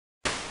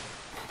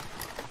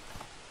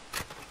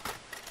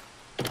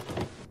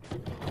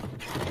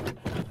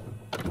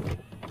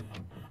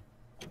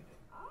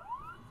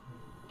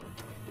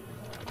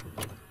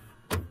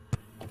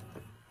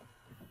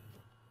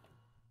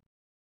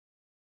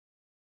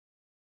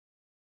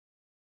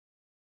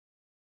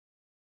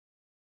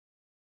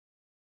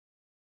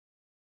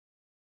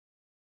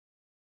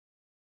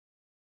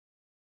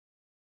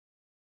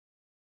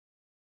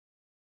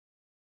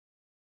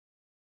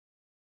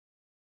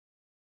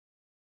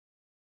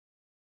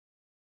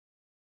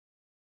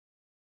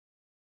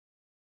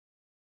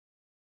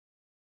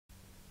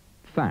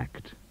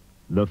F.A.C.T,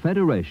 the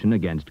Federation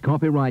Against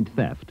Copyright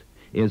Theft,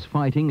 is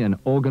fighting an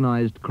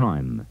organized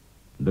crime.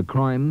 The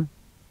crime?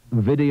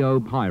 Video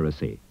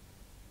piracy.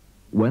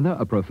 Whether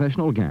a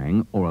professional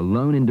gang or a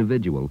lone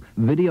individual,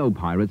 video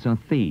pirates are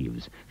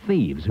thieves.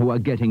 Thieves who are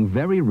getting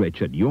very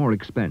rich at your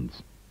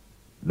expense.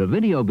 The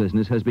video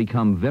business has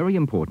become very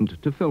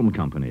important to film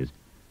companies.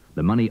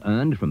 The money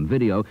earned from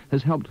video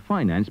has helped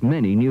finance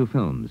many new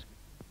films.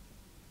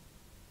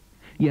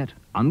 Yet,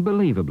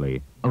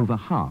 unbelievably, over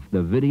half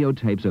the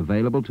videotapes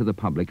available to the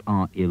public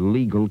are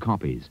illegal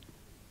copies.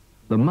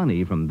 The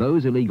money from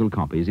those illegal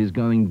copies is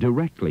going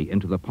directly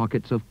into the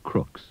pockets of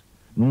crooks,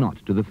 not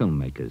to the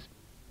filmmakers.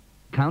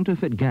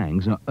 Counterfeit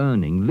gangs are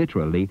earning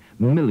literally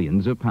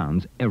millions of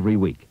pounds every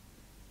week.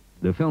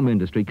 The film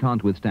industry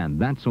can't withstand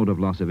that sort of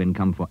loss of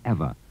income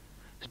forever.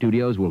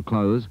 Studios will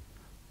close,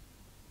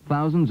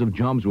 thousands of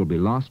jobs will be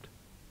lost,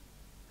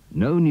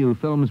 no new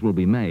films will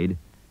be made,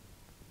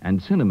 and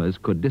cinemas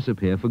could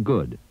disappear for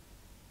good.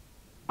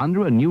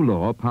 Under a new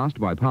law passed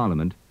by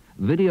Parliament,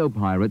 video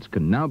pirates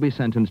can now be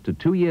sentenced to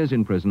 2 years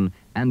in prison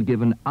and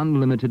given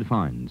unlimited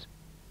fines.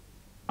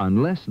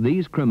 Unless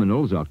these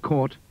criminals are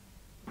caught,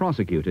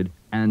 prosecuted,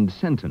 and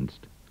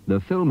sentenced, the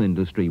film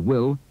industry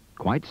will,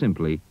 quite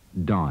simply,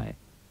 die.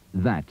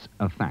 That's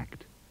a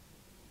fact.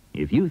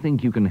 If you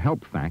think you can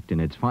help F.A.C.T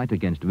in its fight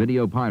against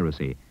video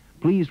piracy,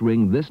 please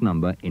ring this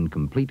number in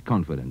complete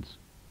confidence.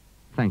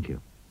 Thank you.